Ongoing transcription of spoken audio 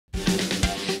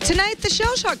Tonight, the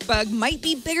Shellshock bug might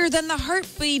be bigger than the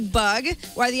Heartbleed bug,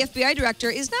 why the FBI director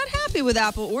is not happy with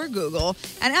Apple or Google,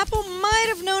 and Apple might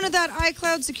have known of that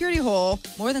iCloud security hole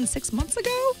more than 6 months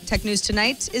ago. Tech News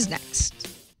Tonight is next.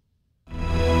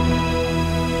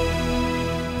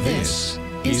 This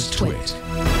is Twit.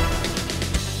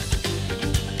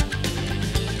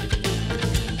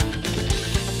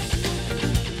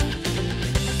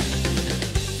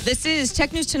 This is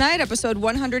Tech News Tonight, episode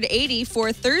 180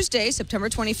 for Thursday, September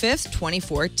 25th,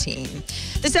 2014.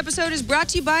 This episode is brought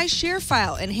to you by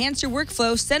ShareFile. Enhance your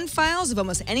workflow. Send files of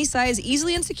almost any size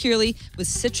easily and securely with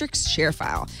Citrix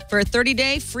ShareFile. For a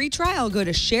 30-day free trial, go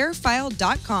to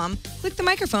sharefile.com, click the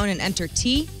microphone, and enter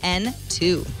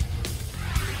TN2.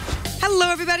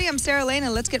 Hello, everybody. I'm Sarah Lane,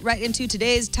 and let's get right into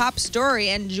today's top story.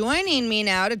 And joining me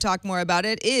now to talk more about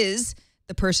it is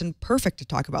the person perfect to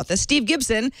talk about this, Steve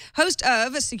Gibson, host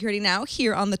of Security Now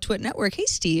here on the Twit Network. Hey,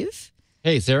 Steve.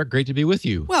 Hey, Sarah. Great to be with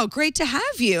you. Well, great to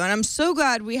have you. And I'm so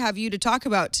glad we have you to talk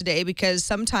about today, because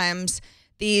sometimes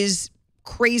these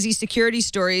crazy security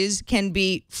stories can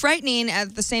be frightening,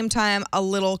 at the same time a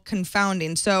little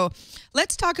confounding. So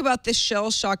let's talk about this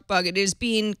Shellshock bug. It is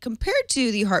being compared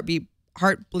to the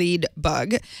Heartbleed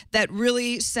bug that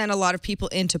really sent a lot of people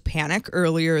into panic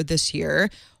earlier this year.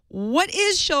 What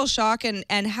is Shellshock,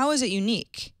 and how is it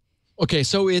unique? Okay,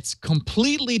 so it's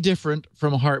completely different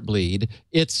from Heartbleed.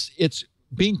 It's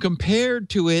being compared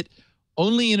to it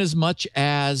only in as much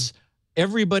as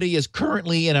everybody is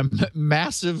currently in a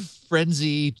massive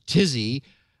frenzy tizzy,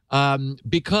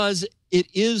 because it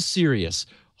is serious.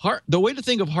 The way to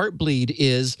think of Heartbleed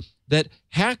is that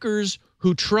hackers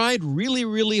who tried really,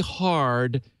 really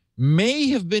hard may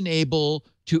have been able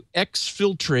to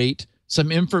exfiltrate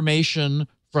some information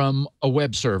from a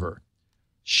web server.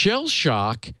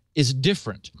 Shellshock is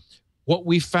different. What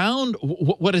we found,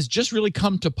 what has just really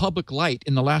come to public light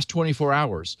in the last 24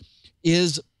 hours,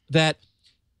 is that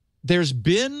there's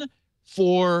been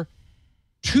for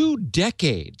 2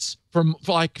 decades, from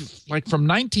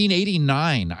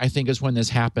 1989, I think is when this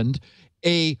happened,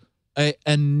 a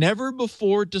never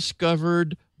before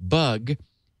discovered bug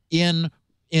in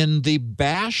the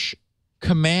bash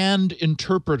command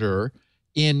interpreter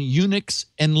in Unix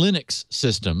and Linux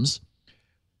systems,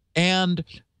 and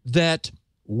that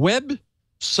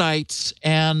websites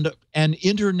and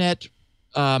internet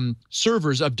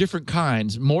servers of different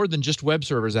kinds, more than just web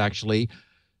servers actually,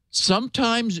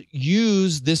 sometimes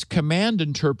use this command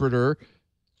interpreter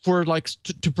for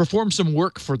to perform some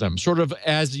work for them, sort of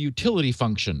as a utility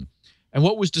function. And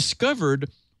what was discovered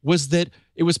was that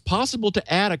it was possible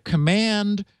to add a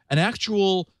command, an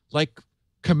actual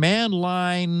command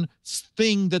line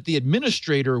thing that the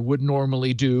administrator would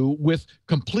normally do with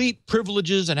complete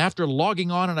privileges, and after logging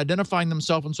on and identifying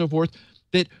themselves and so forth,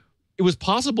 that it was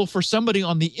possible for somebody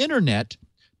on the internet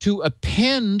to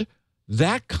append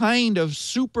that kind of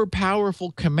super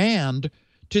powerful command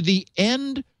to the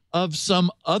end of some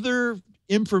other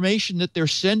information that they're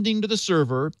sending to the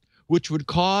server, which would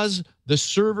cause the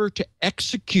server to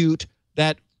execute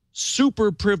that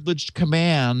super privileged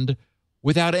command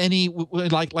without any,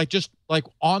 just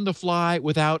on the fly,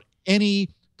 without any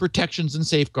protections and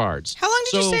safeguards. How long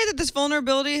did you say that this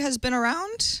vulnerability has been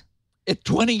around?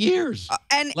 20 years.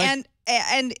 And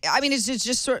I mean, is it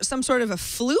just some sort of a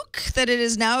fluke that it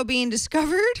is now being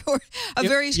discovered, or a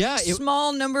very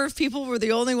small number of people were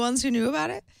the only ones who knew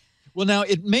about it? Well, now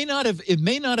it may not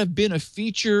have been a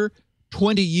feature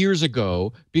 20 years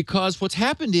ago, because what's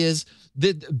happened is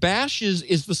that Bash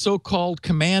is the so-called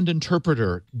command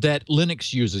interpreter that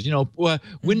Linux uses.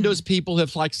 Windows people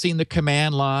have seen the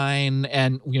command line,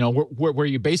 and where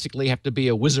you basically have to be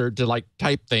a wizard to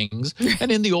type things.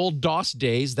 And in the old DOS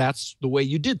days, that's the way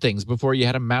you did things before you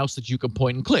had a mouse that you could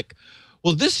point and click.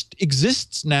 Well, this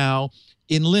exists now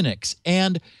in Linux,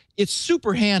 and it's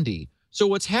super handy. So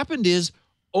what's happened is,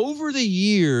 over the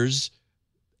years,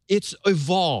 it's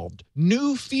evolved.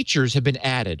 New features have been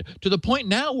added to the point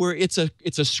now where it's a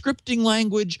scripting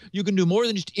language. You can do more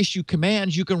than just issue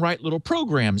commands. You can write little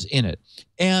programs in it.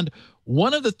 And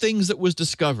one of the things that was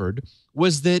discovered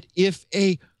was that if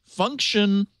a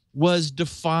function was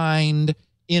defined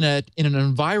in an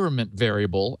environment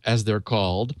variable, as they're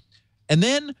called, and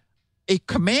then a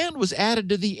command was added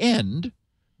to the end,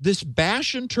 this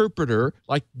Bash interpreter,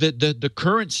 like the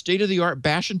current state-of-the-art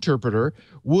Bash interpreter,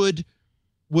 would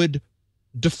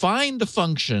define the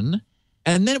function,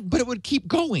 but it would keep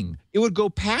going. It would go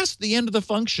past the end of the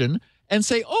function and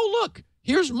say, oh, look,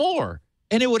 here's more.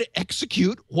 And it would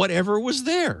execute whatever was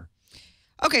there.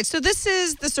 Okay, so this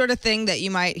is the sort of thing that you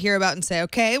might hear about and say,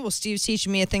 okay, well, Steve's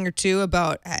teaching me a thing or two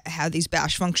about how these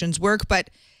bash functions work, but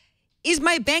is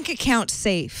my bank account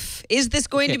safe? Is this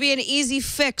going to be an easy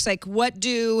fix? Like, what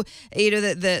do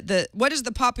what does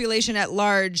the population at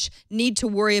large need to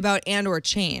worry about and or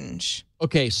change?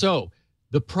 Okay, so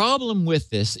the problem with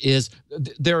this is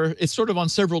it's sort of on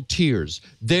several tiers.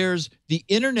 There's the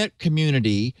internet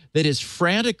community that is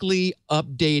frantically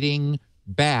updating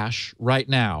Bash right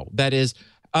now. That is,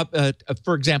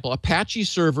 for example, Apache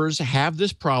servers have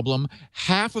this problem.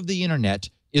 Half of the internet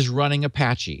is running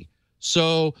Apache.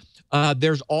 So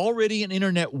there's already an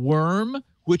internet worm,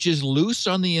 which is loose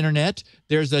on the internet.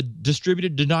 There's a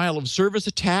distributed denial of service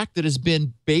attack that has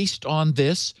been based on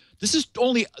this. This is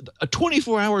only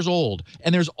 24 hours old,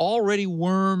 and there's already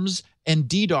worms and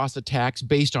DDoS attacks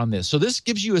based on this. So this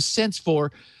gives you a sense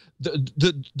for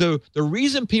the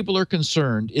reason people are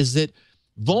concerned is that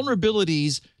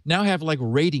vulnerabilities now have like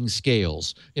rating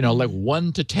scales, like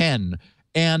 1 to 10.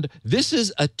 And this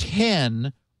is a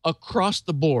 10 across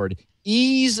the board.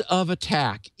 Ease of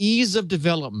attack, ease of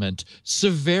development,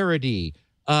 severity,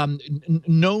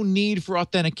 no need for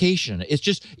authentication. It's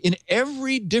just in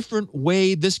every different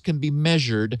way this can be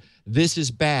measured, this is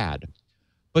bad.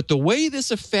 But the way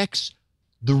this affects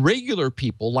the regular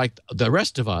people, like the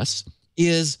rest of us,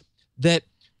 is that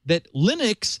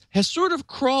Linux has sort of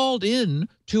crawled in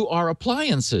to our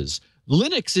appliances.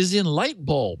 Linux is in light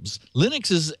bulbs. Linux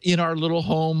is in our little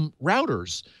home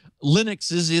routers.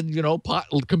 Linux is in,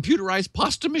 computerized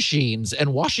pasta machines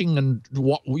and washing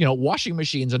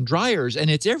machines and dryers, and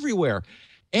it's everywhere.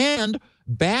 And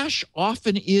Bash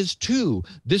often is too.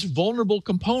 This vulnerable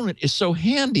component is so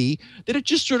handy that it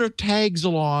just sort of tags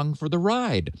along for the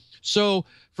ride. So,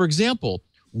 for example,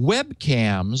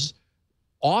 webcams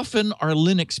often are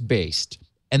Linux based,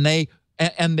 and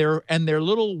their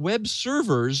little web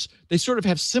servers, they sort of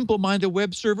have simple-minded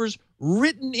web servers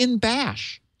written in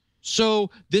Bash. So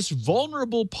this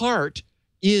vulnerable part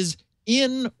is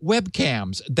in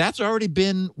webcams. That's already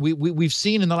been, we've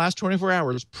seen in the last 24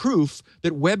 hours, proof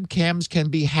that webcams can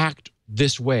be hacked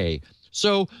this way.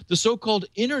 So the so-called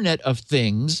Internet of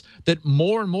Things that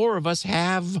more and more of us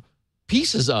have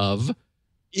pieces of,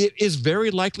 it is very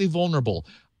likely vulnerable.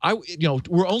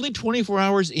 We're only 24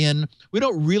 hours in. We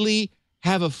don't really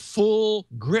have a full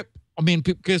grip. I mean,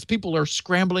 because people are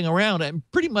scrambling around, and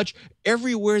pretty much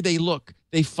everywhere they look,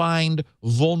 they find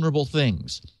vulnerable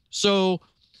things. So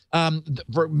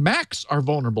Macs are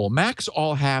vulnerable. Macs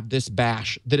all have this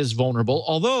Bash that is vulnerable,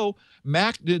 although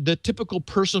the typical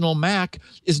personal Mac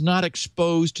is not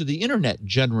exposed to the internet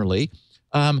generally.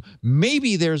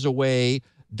 Maybe there's a way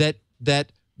that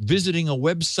visiting a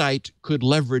website could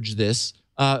leverage this,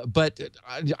 but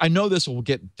I know this will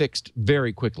get fixed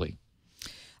very quickly.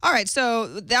 All right, so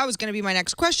that was going to be my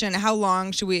next question. How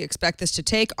long should we expect this to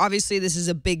take? Obviously, this is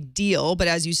a big deal, but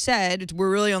as you said,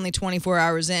 we're really only 24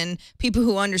 hours in. People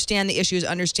who understand the issues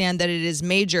understand that it is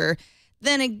major.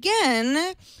 Then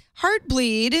again,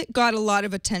 Heartbleed got a lot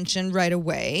of attention right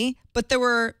away, but there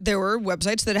were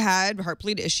websites that had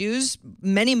Heartbleed issues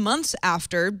many months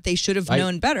after they should have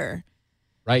known better.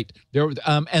 Right.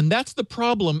 And that's the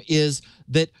problem, is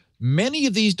that many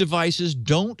of these devices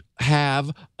don't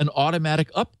have an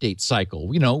automatic update cycle.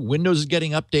 Windows is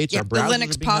getting updates. Yeah, our browsers the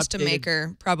Linux are being pasta updated.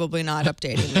 Maker probably not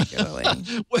updating regularly.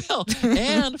 Well,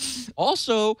 and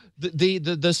also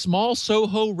the small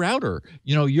Soho router.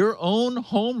 Your own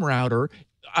home router.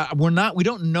 We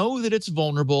don't know that it's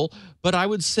vulnerable, but I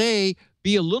would say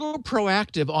be a little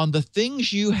proactive on the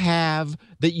things you have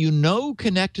that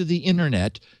connect to the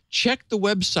internet. Check the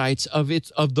websites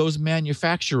of those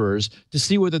manufacturers to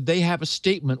see whether they have a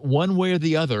statement one way or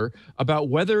the other about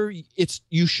whether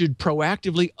you should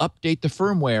proactively update the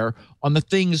firmware on the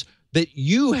things that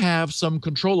you have some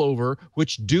control over,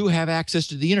 which do have access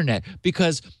to the internet.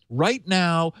 Because right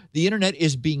now, the internet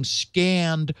is being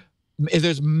scanned.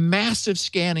 There's massive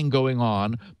scanning going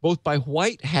on, both by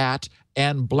white hat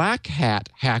and black hat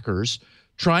hackers,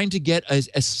 trying to get a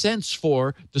sense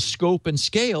for the scope and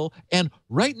scale, and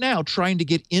right now trying to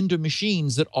get into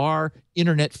machines that are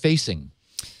internet-facing.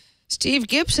 Steve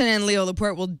Gibson and Leo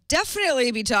Laporte will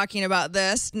definitely be talking about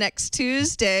this next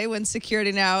Tuesday when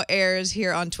Security Now airs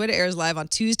here on Twitter. Airs live on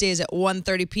Tuesdays at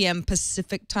 1:30 p.m.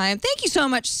 Pacific time. Thank you so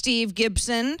much, Steve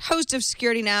Gibson, host of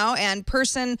Security Now and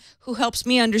person who helps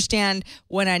me understand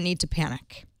when I need to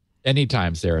panic.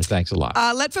 Anytime, Sarah. Thanks a lot.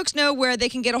 Let folks know where they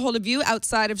can get a hold of you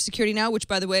outside of Security Now, which,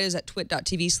 by the way, is at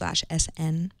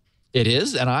twit.tv/SN. It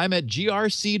is, and I'm at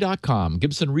grc.com,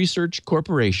 Gibson Research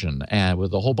Corporation, and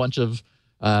with a whole bunch of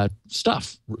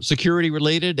stuff, security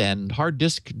related and hard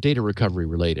disk data recovery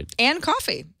related. And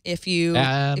coffee. If you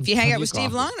hang out with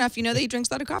Steve long enough, you know that he drinks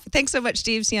a lot of coffee. Thanks so much,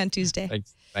 Steve. See you on Tuesday.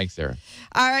 Thanks, Sarah.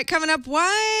 All right, coming up,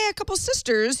 why a couple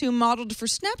sisters who modeled for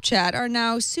Snapchat are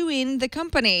now suing the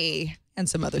company, and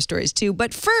some other stories too.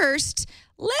 But first,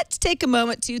 let's take a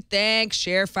moment to thank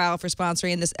ShareFile for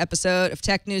sponsoring this episode of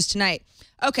Tech News Tonight.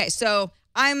 Okay, so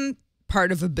I'm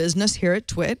part of a business here at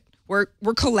Twit. We're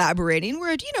collaborating.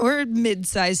 We're a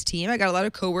mid-sized team. I got a lot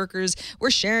of coworkers.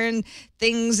 We're sharing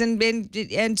things and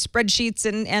spreadsheets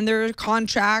and there are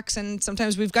contracts, and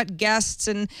sometimes we've got guests,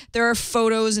 and there are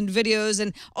photos and videos,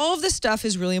 and all of this stuff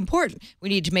is really important. We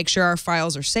need to make sure our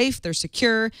files are safe, they're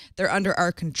secure, they're under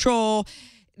our control,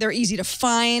 they're easy to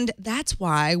find. That's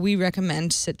why we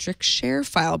recommend Citrix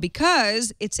ShareFile,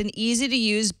 because it's an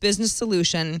easy-to-use business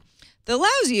solution that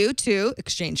allows you to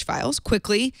exchange files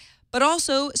quickly, but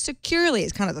also securely.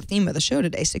 It's kind of the theme of the show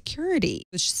today, security.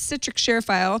 With Citrix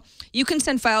ShareFile, you can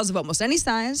send files of almost any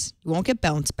size. You won't get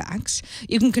bounce backs.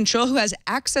 You can control who has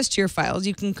access to your files.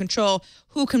 You can control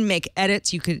who can make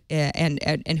edits. You could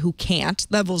and who can't.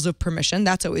 Levels of permission.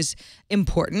 That's always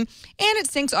important. And it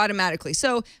syncs automatically.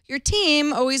 So your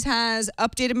team always has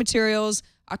updated materials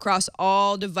across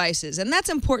all devices. And that's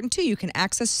important too. You can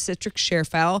access Citrix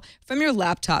ShareFile from your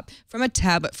laptop, from a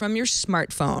tablet, from your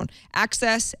smartphone.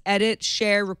 Access, edit,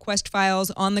 share, request files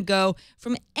on the go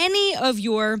from any of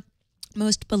your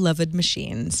most beloved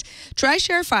machines. Try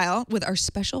ShareFile with our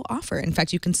special offer. In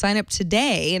fact, you can sign up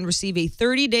today and receive a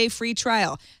 30-day free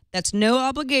trial. That's no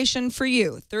obligation for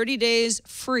you. 30 days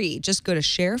free. Just go to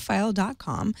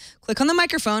sharefile.com, click on the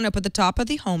microphone up at the top of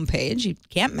the homepage. You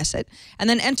can't miss it. And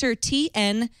then enter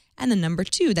TN and the number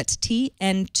 2. That's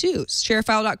TN2.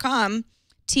 Sharefile.com.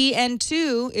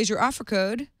 TN2 is your offer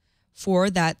code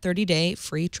for that 30-day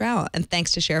free trial. And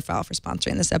thanks to ShareFile for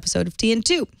sponsoring this episode of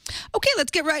TN2. Okay, let's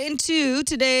get right into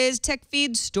today's Tech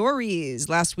Feed stories.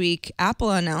 Last week, Apple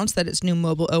announced that its new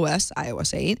mobile OS,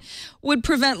 iOS 8, would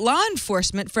prevent law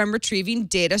enforcement from retrieving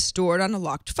data stored on a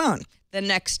locked phone. The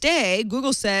next day,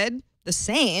 Google said the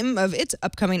same of its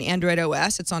upcoming Android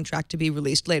OS. It's on track to be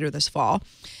released later this fall.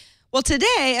 Well,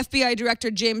 today, FBI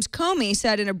Director James Comey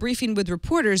said in a briefing with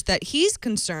reporters that he's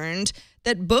concerned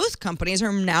that both companies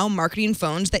are now marketing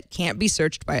phones that can't be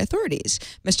searched by authorities.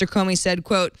 Mr. Comey said,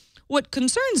 quote, "What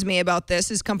concerns me about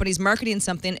this is companies marketing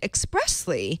something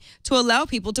expressly to allow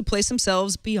people to place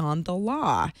themselves beyond the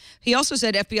law." He also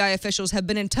said FBI officials have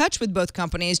been in touch with both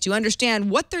companies to understand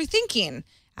what they're thinking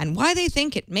and why they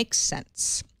think it makes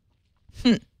sense.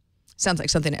 Sounds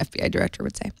like something an FBI director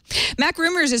would say. Mac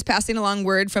Rumors is passing along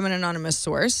word from an anonymous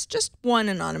source, just one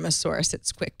anonymous source,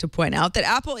 it's quick to point out, that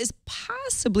Apple is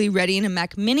possibly readying a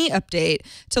Mac Mini update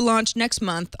to launch next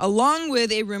month, along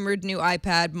with a rumored new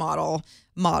iPad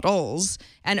models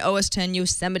and OS X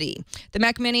Yosemite. The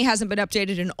Mac Mini hasn't been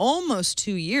updated in almost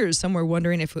 2 years. Some were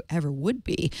wondering if it ever would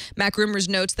be. Mac Rumors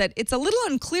notes that it's a little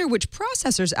unclear which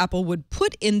processors Apple would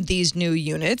put in these new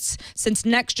units, since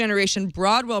next-generation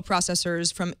Broadwell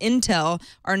processors from Intel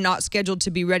are not scheduled to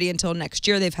be ready until next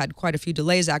year. They've had quite a few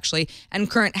delays, actually, and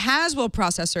current Haswell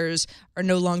processors are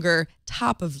no longer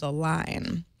top of the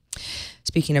line.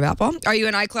 Speaking of Apple, are you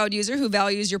an iCloud user who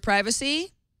values your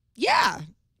privacy? Yeah.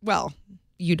 Well,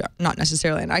 you're not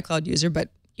necessarily an iCloud user, but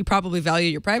you probably value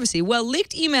your privacy. Well,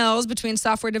 leaked emails between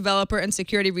software developer and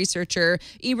security researcher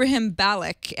Ibrahim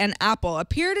Balak and Apple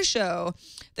appear to show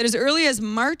that as early as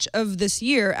March of this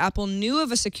year, Apple knew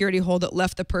of a security hole that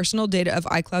left the personal data of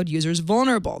iCloud users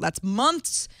vulnerable. That's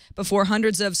months before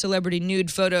hundreds of celebrity nude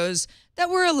photos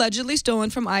that were allegedly stolen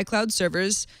from iCloud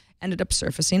servers ended up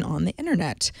surfacing on the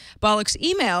internet. Balak's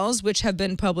emails, which have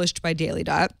been published by Daily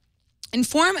Dot,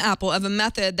 inform Apple of a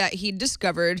method that he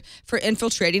discovered for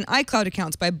infiltrating iCloud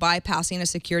accounts by bypassing a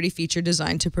security feature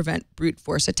designed to prevent brute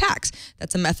force attacks.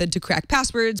 That's a method to crack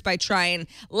passwords by trying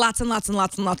lots and lots and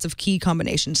lots and lots of key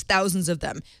combinations, thousands of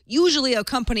them. Usually a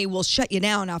company will shut you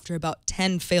down after about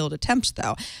 10 failed attempts,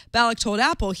 though. Balak told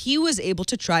Apple he was able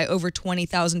to try over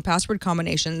 20,000 password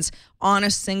combinations on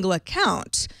a single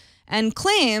account, and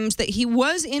claims that he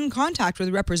was in contact with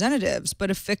representatives, but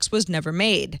a fix was never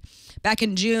made. Back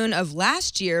in June of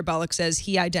last year, Balak says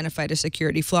he identified a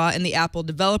security flaw in the Apple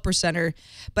Developer Center,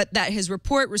 but that his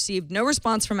report received no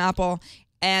response from Apple.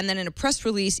 And then in a press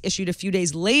release issued a few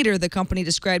days later, the company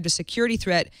described a security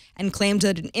threat and claimed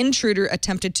that an intruder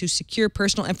attempted to secure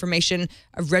personal information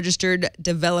of registered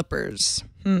developers.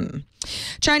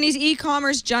 Chinese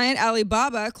e-commerce giant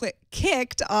Alibaba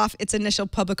kicked off its initial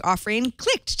public offering,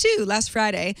 clicked too, last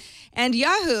Friday. And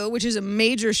Yahoo, which is a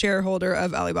major shareholder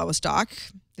of Alibaba stock,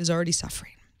 is already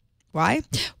suffering. Why?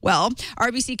 Well,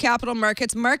 RBC Capital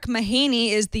Markets' Mark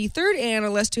Mahaney is the third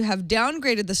analyst to have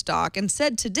downgraded the stock and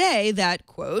said today that,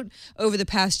 quote, over the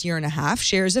past year and a half,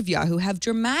 shares of Yahoo have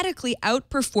dramatically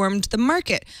outperformed the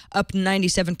market, up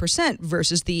 97%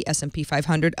 versus the S&P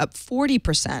 500, up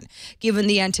 40%. Given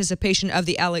the anticipation of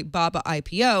the Alibaba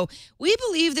IPO, we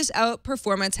believe this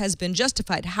outperformance has been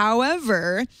justified.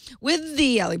 However, with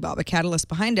the Alibaba catalyst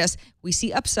behind us, we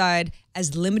see upside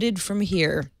as limited from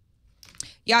here.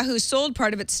 Yahoo sold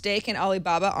part of its stake in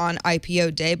Alibaba on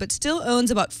IPO day, but still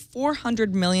owns about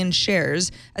 400 million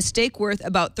shares, a stake worth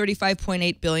about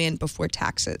 $35.8 billion before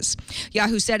taxes.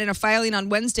 Yahoo said in a filing on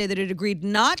Wednesday that it agreed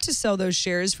not to sell those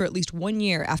shares for at least 1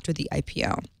 year after the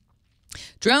IPO.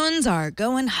 Drones are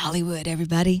going Hollywood,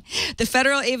 everybody. The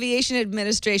Federal Aviation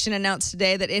Administration announced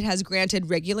today that it has granted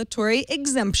regulatory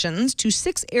exemptions to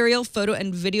 6 aerial photo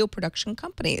and video production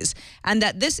companies, and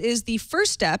that this is the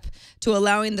first step to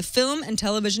allowing the film and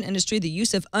television industry the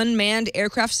use of unmanned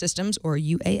aircraft systems, or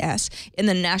UAS, in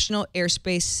the National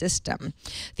Airspace System.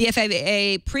 The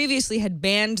FAA previously had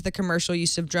banned the commercial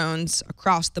use of drones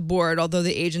across the board, although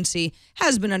the agency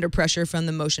has been under pressure from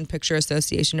the Motion Picture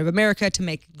Association of America to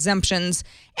make exemptions.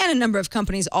 And a number of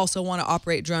companies also want to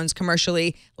operate drones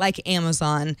commercially, like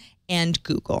Amazon and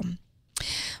Google.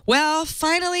 Well,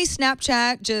 finally,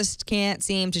 Snapchat just can't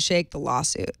seem to shake the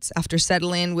lawsuits after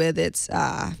settling with its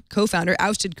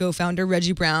ousted co-founder,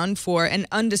 Reggie Brown, for an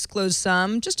undisclosed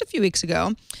sum just a few weeks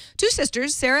ago. 2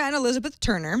 sisters, Sarah and Elizabeth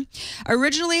Turner,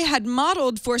 originally had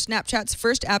modeled for Snapchat's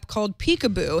first app called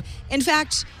Peekaboo. In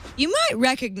fact, you might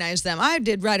recognize them. I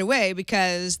did right away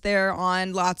because they're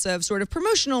on lots of sort of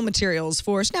promotional materials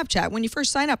for Snapchat when you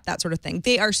first sign up, that sort of thing.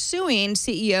 They are suing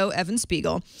CEO Evan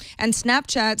Spiegel and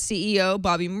Snapchat CEO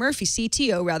Bobby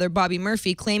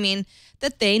Murphy, claiming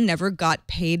that they never got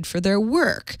paid for their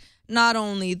work. Not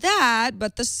only that,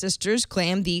 but the sisters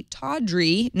claim the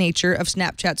tawdry nature of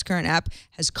Snapchat's current app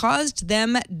has caused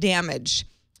them damage.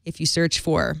 If you search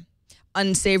for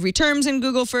unsavory terms in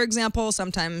Google, for example,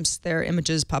 sometimes their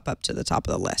images pop up to the top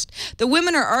of the list. The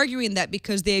women are arguing that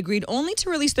because they agreed only to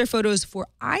release their photos for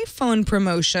iPhone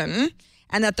promotion,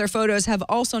 and that their photos have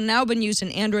also now been used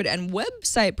in Android and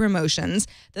website promotions,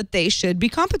 that they should be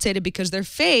compensated because their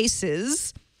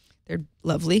faces, they're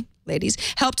lovely ladies,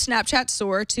 helped Snapchat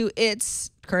soar to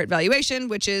its current valuation,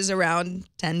 which is around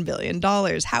 $10 billion.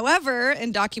 However,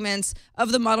 in documents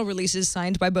of the model releases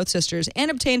signed by both sisters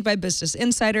and obtained by Business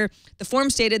Insider, the form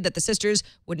stated that the sisters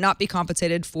would not be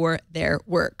compensated for their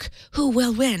work. Who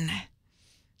will win?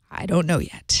 I don't know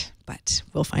yet, but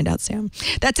we'll find out soon.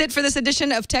 That's it for this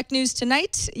edition of Tech News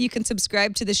Tonight. You can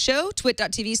subscribe to the show.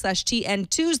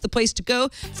 twit.tv/TN2 is the place to go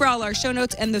for all our show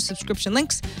notes and those subscription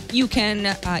links. You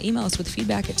can email us with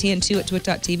feedback at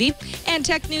tn2@twit.tv. And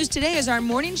Tech News Today is our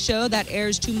morning show that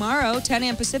airs tomorrow, 10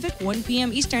 a.m. Pacific, 1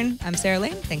 p.m. Eastern. I'm Sarah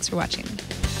Lane. Thanks for watching.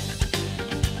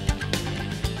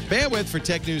 Bandwidth for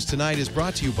Tech News Tonight is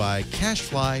brought to you by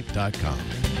CashFly.com.